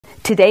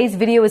Today's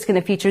video is going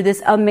to feature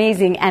this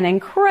amazing and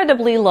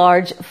incredibly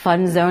large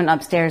fun zone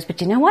upstairs, but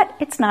you know what?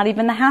 It's not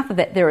even the half of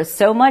it. There is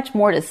so much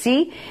more to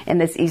see in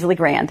this Easley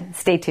Grand.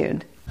 Stay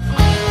tuned.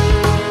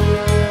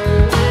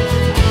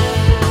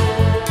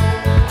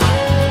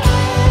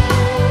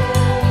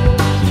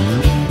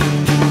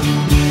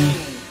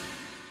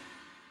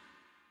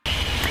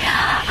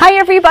 Hi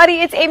everybody,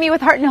 it's Amy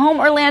with Heart and Home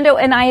Orlando,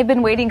 and I have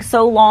been waiting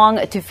so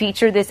long to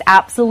feature this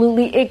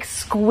absolutely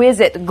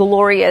exquisite,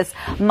 glorious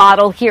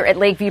model here at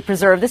Lakeview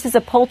Preserve. This is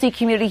a Pulte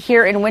community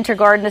here in Winter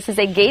Garden. This is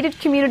a gated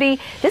community.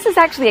 This is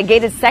actually a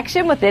gated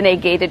section within a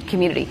gated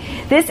community.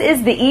 This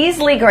is the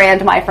Easley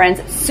Grand, my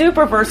friends.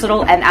 Super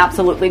versatile and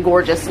absolutely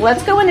gorgeous. So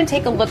let's go in and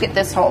take a look at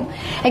this home.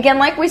 Again,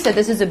 like we said,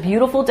 this is a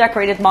beautiful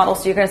decorated model,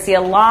 so you're going to see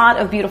a lot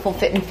of beautiful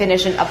fit and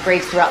finish and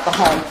upgrades throughout the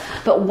home.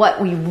 But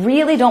what we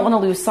really don't want to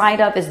lose sight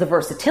of is the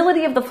versatility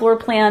of the floor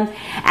plan,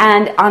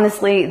 and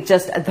honestly,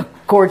 just the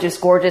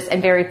gorgeous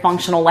and very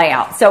functional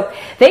layout. So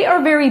they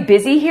are very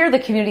busy here. The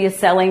community is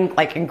selling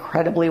like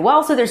incredibly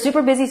well, so they're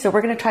super busy. So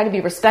we're going to try to be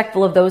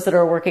respectful of those that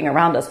are working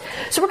around us.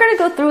 So we're going to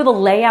go through the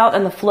layout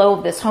and the flow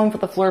of this home for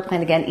the floor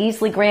plan. Again,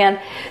 Easley Grand.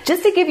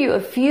 Just to give you a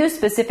few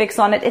specifics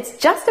on it, it's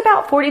just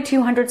about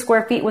 4,200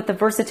 square feet with the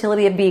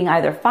versatility of being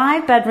either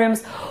 5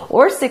 bedrooms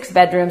or 6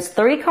 bedrooms,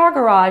 3-car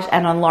garage,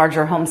 and on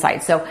larger home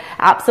sites. So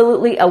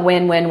absolutely a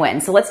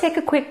win-win-win. So let's take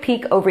a quick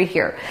peek over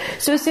here.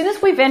 So as soon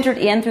as we've entered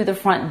in through the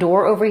front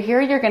door over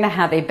here, you're going to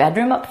have a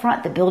bedroom up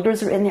front. The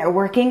builders are in there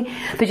working,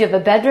 but you have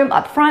a bedroom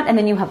up front, and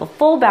then you have a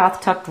full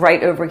bath tucked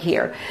right over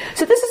here.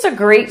 So this is a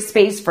great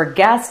space for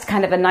guests,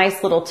 kind of a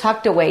nice little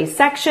tucked away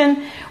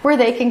section where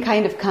they can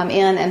kind of come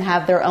in and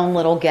have their own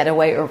little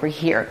getaway over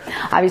here.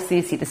 Obviously,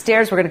 you see the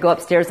stairs. We're going to go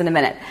upstairs in a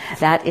minute.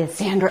 That is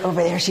Sandra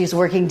over there. She's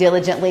working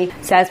diligently.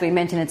 So as we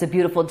mentioned, it's a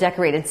beautiful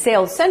decorated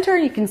sales center.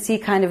 You can see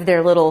kind of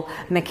their little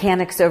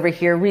mechanics over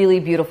here.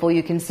 Really beautiful.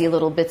 You can see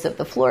little bits of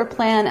the floor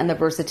plan and the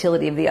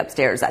versatility of the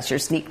upstairs. That's your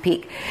sneak peek.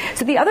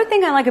 So the other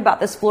thing I like about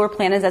this floor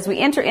plan is as we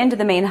enter into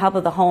the main hub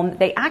of the home,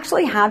 they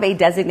actually have a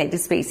designated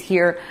space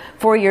here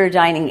for your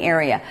dining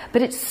area.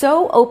 But it's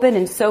so open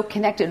and so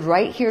connected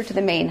right here to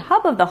the main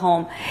hub of the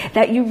home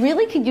that you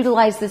really can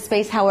utilize this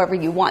space however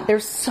you want.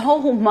 There's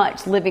so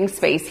much living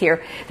space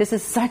here. This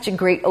is such a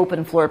great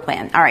open floor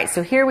plan. All right,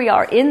 so here we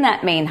are in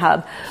that main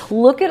hub.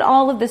 Look at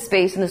all of the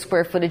space and the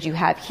square footage you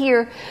have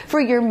here for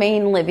your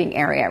main living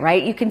area,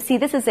 right? You can see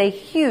this is a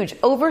huge,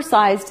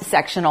 oversized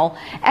sectional,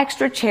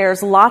 extra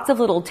chairs, lots of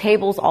little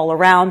tables all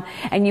around,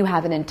 and you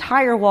have an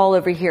entire wall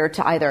over here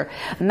to either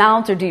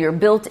mount or do your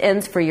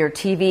built-ins for your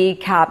TV,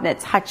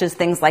 cabinets, hutches,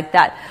 things like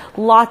that.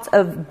 Lots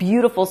of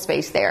beautiful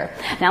space there.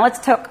 Now let's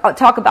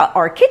talk about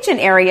our kitchen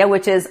area,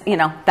 which is,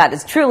 that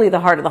is truly the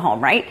heart of the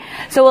home, right?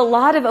 So a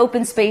lot of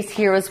open space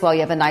here as well.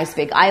 You have a nice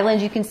big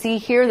island. You can see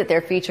here that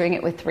they're featuring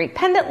it with 3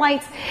 pendant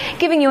lights,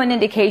 giving you an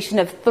indication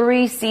of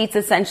 3 seats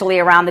essentially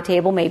around the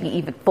table, maybe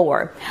even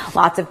 4.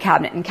 Lots of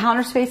cabinet and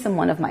counter space, and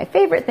one of my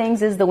favorite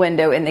things is the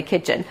window in the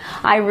kitchen.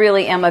 I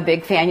really am a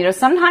big fan.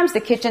 Sometimes the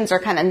kitchens are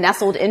kind of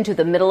nestled into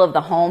the middle of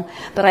the home,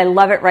 but I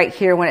love it right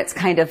here when it's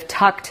kind of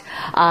tucked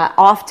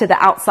off to the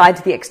outside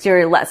to the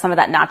exterior, let some of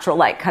that natural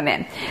light come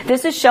in.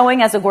 This is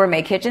showing as a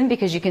gourmet kitchen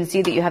because you can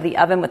see that you have the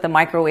oven with the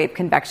microwave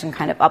convection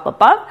kind of up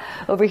above.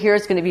 Over here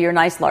is going to be your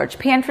nice large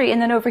pantry,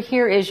 and then over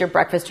here is your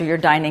breakfast or your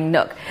dining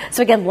nook.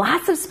 So again,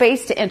 lots of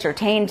space to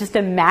entertain. Just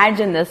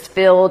imagine this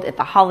filled at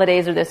the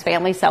holidays or this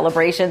family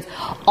celebrations,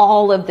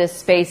 all of this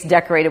space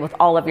decorated with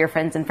all of your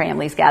friends and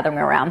families gathering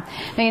around.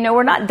 Now,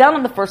 we're not done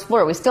on the first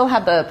floor. We still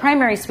have the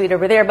primary suite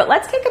over there, but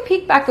let's take a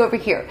peek back over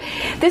here.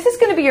 This is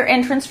going to be your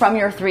entrance from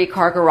your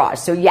 3-car garage.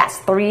 So yes,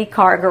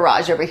 3-car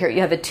garage over here.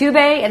 You have a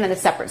 2-bay and then a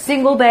separate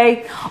single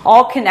bay,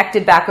 all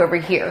connected back over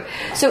here.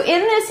 So in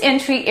this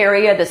entry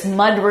area, this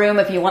mud room,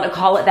 if you want to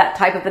call it that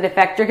type of an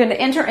effect, you're going to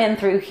enter in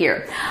through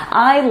here.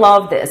 I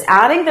love this.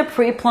 Adding the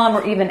pre-plumb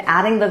or even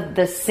adding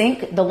the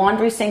sink, the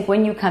laundry sink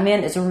when you come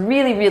in is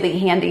really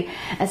handy,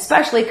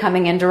 especially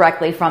coming in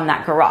directly from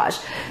that garage.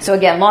 So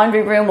again,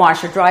 laundry room,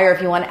 washer, dryer.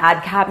 If you want to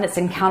add cabinets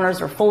and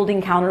counters or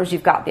folding counters,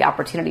 you've got the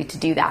opportunity to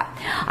do that.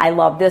 I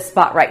love this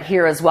spot right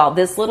here as well.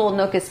 This little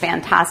nook is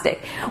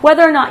fantastic.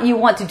 Whether or not you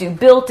want to do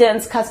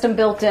built-ins, custom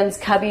built-ins,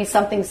 cubbies,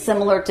 something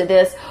similar to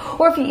this,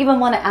 or if you even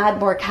want to add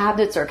more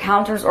cabinets or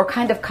counters or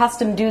kind of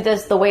custom do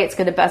this the way it's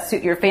going to best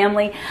suit your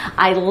family,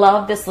 I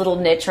love this little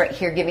niche right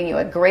here, giving you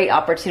a great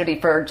opportunity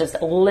for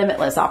just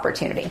limitless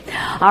opportunity.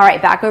 All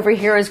right, back over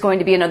here is going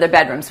to be another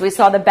bedroom. So we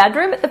saw the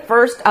bedroom at the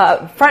first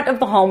front of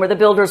the home where the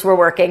builders were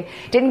working.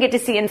 Didn't get to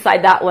see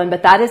inside that one,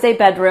 but that is a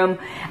bedroom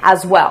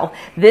as well.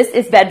 This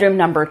is bedroom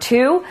number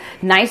 2.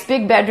 Nice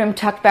big bedroom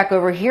tucked back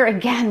over here.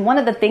 Again, one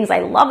of the things I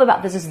love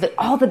about this is that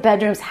all the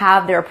bedrooms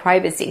have their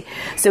privacy.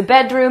 So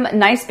bedroom,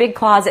 nice big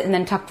closet, and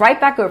then tucked right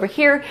back over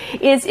here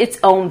is its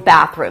own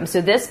bathroom.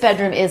 So this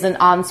bedroom is an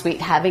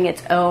ensuite, having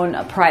its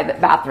own private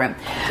bathroom.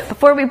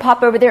 Before we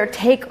pop over there,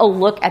 take a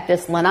look at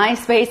this lanai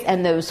space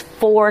and those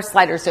 4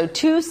 sliders. So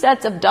 2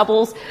 sets of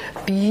doubles,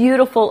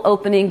 beautiful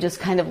opening, just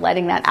kind of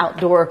letting that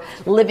outdoor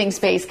living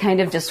space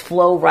kind of just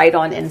flow right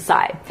on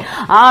inside.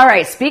 All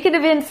right, speaking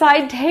of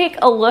inside, take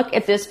a look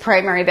at this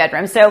primary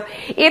bedroom. So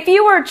if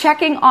you are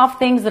checking off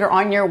things that are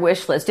on your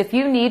wish list, if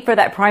you need for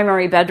that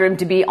primary bedroom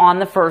to be on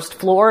the first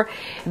floor,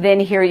 then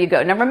here you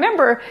go. Now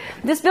remember,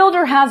 this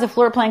builder has a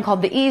floor plan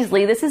called the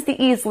Easley. This is the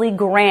Easley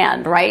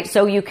Grand, right?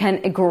 So you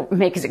can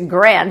make it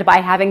grand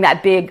by having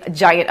that big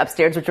giant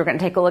upstairs, which we're going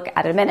to take a look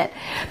at in a minute.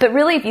 But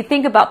really, if you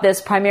think about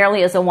this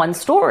primarily as a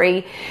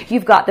one-story,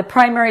 you've got the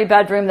primary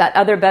bedroom, that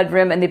other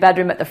bedroom, and the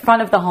bedroom at the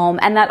front of the home,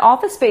 and that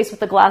office space with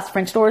the glass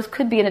French doors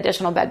could be an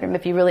additional bedroom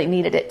if you really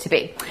needed it to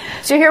be.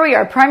 So here we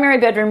are, primary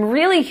bedroom,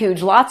 really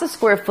huge, lots of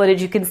square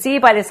footage. You can see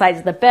by the size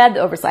of the bed, the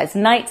oversized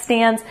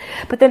nightstands,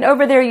 but then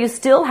over there you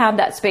still have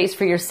that space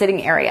for your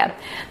sitting area.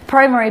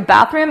 Primary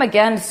bathroom,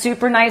 again,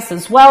 super nice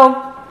as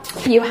well.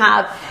 You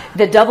have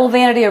the double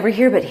vanity over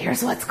here, but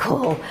here's what's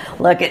cool.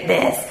 Look at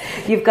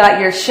this. You've got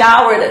your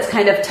shower that's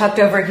kind of tucked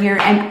over here,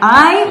 and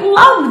I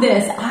love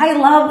this. I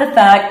love the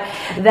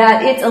fact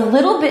that it's a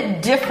little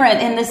bit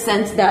different in the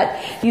sense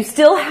that you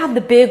still have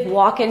the big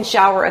walk-in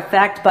shower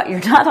effect, but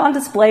you're not on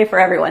display for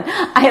everyone.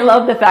 I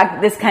love the fact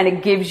that this kind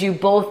of gives you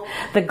both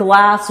the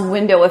glass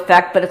window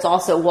effect, but it's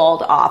also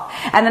walled off.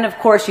 And then, of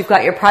course, you've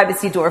got your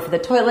privacy door for the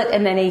toilet,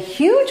 and then a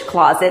huge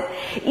closet.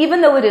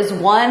 Even though it is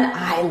one,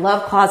 I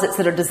love closets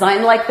that are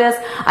designed like this.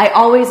 I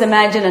always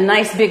imagine a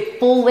nice big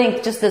full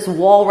length, just this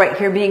wall right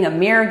here being a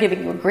mirror,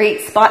 giving you a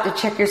great spot to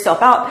check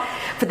yourself out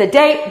for the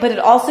day, but it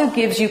also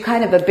gives you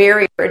kind of a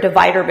barrier, a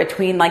divider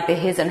between like the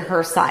his and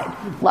her side.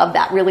 Love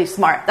that, really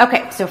smart.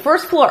 Okay, so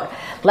first floor,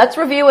 let's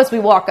review as we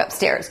walk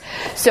upstairs.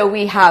 So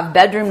we have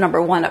bedroom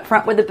number 1 up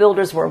front where the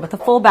builders were with a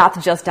full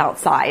bath just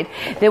outside.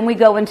 Then we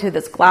go into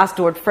this glass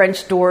doored,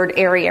 French doored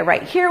area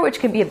right here, which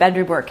can be a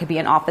bedroom or it could be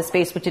an office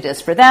space, which it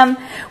is for them.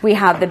 We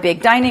have the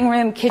big dining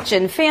room,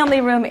 kitchen,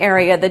 family room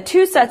area, the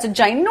 2 sets of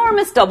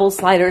ginormous double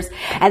sliders,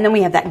 and then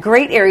we have that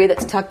great area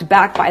that's tucked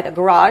back by the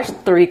garage,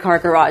 3-car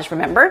garage,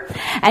 remember?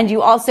 And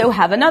you also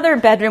have another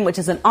bedroom, which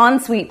is an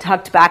ensuite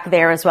tucked back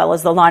there, as well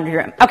as the laundry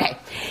room. Okay,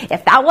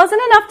 if that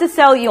wasn't enough to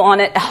sell you on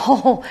it,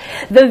 oh,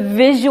 the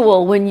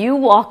visual when you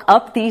walk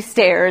up these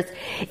stairs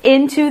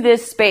into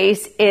this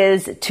space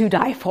is to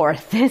die for.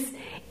 This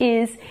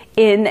is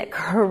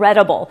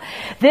incredible.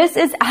 This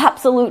is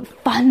absolute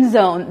fun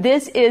zone.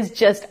 This is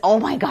just, oh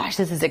my gosh,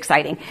 this is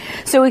exciting.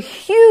 So a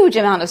huge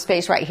amount of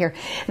space right here.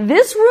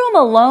 This room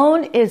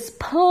alone is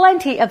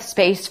plenty of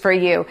space for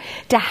you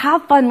to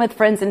have fun with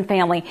friends and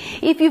family.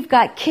 If you've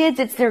got kids,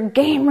 it's their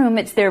game room,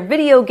 it's their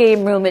video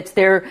game room, it's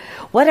their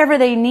whatever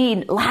they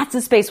need. Lots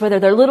of space, whether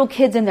they're little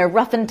kids and they're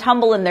rough and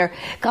tumble and they're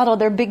got all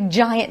their big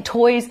giant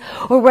toys,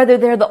 or whether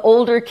they're the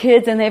older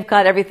kids and they've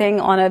got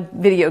everything on a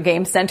video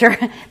game center.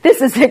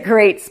 This is a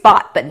great spot.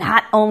 But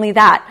not only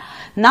that,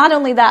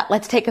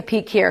 let's take a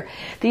peek here.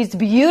 These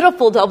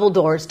beautiful double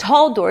doors,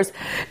 tall doors,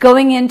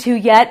 going into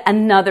yet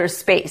another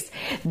space.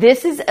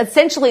 This is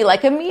essentially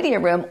like a media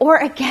room. Or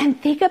again,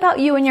 think about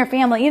you and your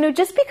family. You know,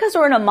 just because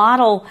we're in a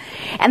model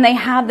and they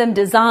have them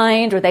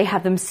designed or they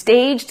have them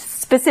staged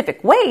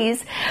specific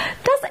ways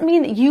doesn't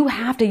mean that you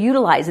have to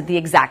utilize it the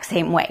exact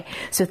same way.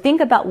 So think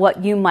about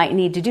what you might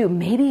need to do.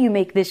 Maybe you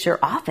make this your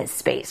office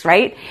space,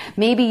 right?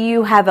 Maybe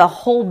you have a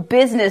whole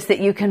business that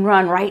you can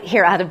run right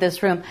here out of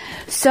this room.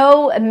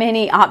 So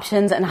many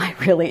options, and I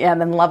really am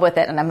in love with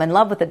it, and I'm in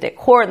love with the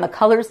decor and the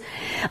colors.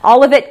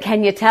 All of it,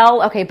 can you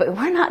tell? Okay, but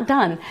we're not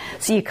done.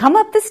 So you come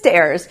up the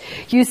stairs,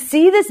 you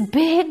see this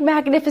big,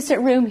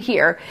 magnificent room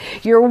here.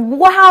 You're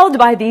wowed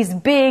by these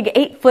big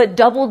 8-foot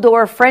double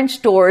door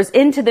French doors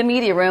into the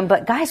media room,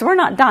 but guys, we're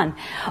not done.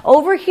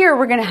 Over here,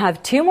 we're going to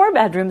have 2 more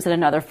bedrooms and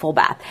another full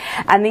bath.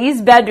 And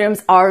these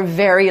bedrooms are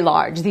very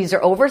large. These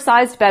are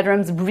oversized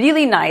bedrooms,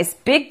 really nice,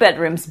 big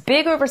bedrooms,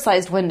 big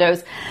oversized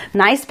windows,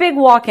 nice big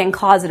walk-in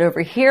closet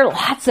over here,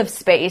 lots of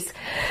space.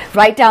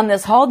 Right down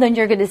this hall, then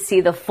you're going to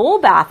see the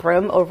full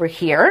bathroom over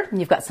here.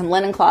 You've got some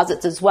linen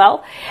closets as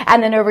well.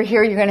 And then over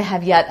here, you're going to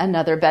have yet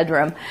another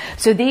bedroom.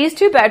 So these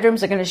 2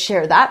 bedrooms are going to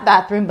share that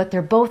bathroom, but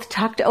they're both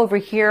tucked over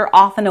here,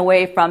 off and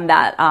away from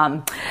that,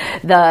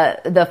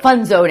 the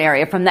fun zone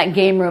area, from that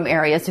game room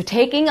area. So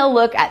taking a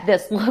look at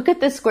this, look at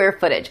the square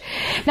footage.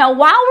 Now,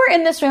 while we're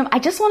in this room, I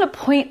just want to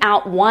point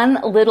out one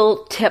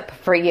little tip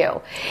for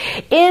you.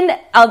 In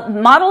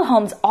model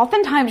homes,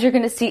 oftentimes you're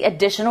going to see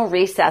additional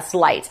recessed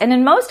lights. And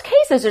in most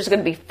cases, there's going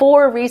to be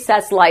 4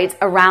 recessed lights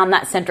around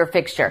that center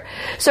fixture.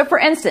 So for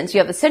instance, you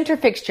have a center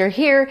fixture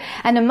here,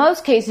 and in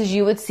most cases,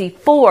 you would see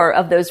 4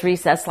 of those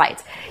recessed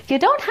lights. You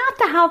don't have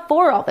to have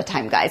 4 all the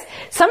time, guys.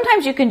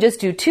 Sometimes you can just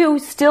do 2,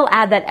 still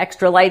add that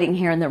extra lighting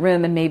here in the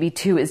room and maybe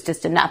 2 is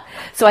just enough.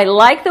 So I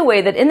like the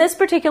way that in this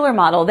particular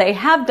model, they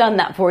have done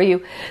that for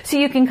you so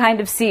you can kind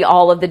of see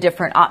all of the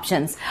different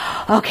options.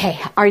 Okay,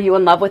 are you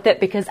in love with it?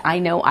 Because I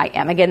know I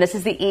am. Again, this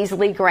is the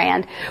Easley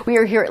Grand. We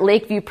are here at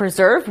Lakeview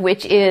Preserve,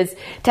 which is,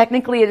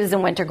 technically it is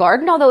in Winter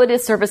Garden, although it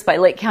is serviced by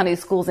Lake County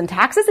Schools and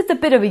Taxes. It's a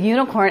bit of a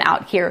unicorn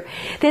out here.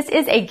 This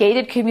is a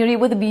gated community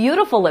with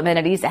beautiful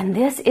amenities, and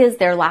this is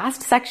their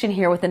last section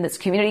here within this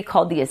community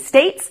called the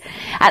Estates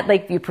at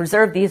Lakeview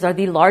Preserve. These are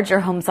the larger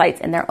home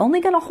sites, and they're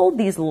only going to hold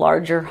these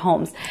larger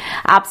homes.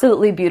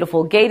 Absolutely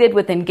beautiful, gated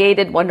within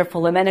gated,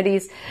 wonderful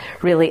amenities.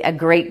 Really a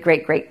great,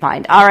 great, great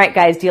find. All right,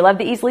 guys, do you love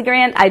the Easley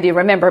Grand? I do.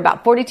 Remember,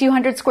 about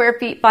 4,200 square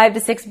feet, 5 to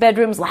 6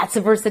 bedrooms, lots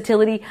of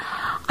versatility.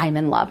 I'm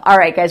in love. All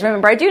right, guys,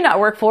 remember, I do not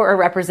work for or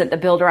represent the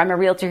builder. I'm a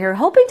realtor here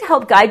hoping to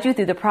help guide you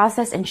through the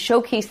process and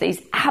showcase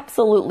these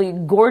absolutely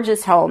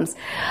gorgeous homes.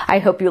 I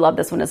hope you love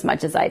this one as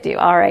much as I do.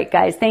 All right,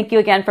 guys, thank you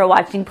again for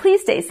watching.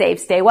 Please stay safe,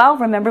 stay well.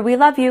 Remember, we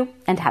love you,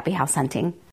 and happy house hunting.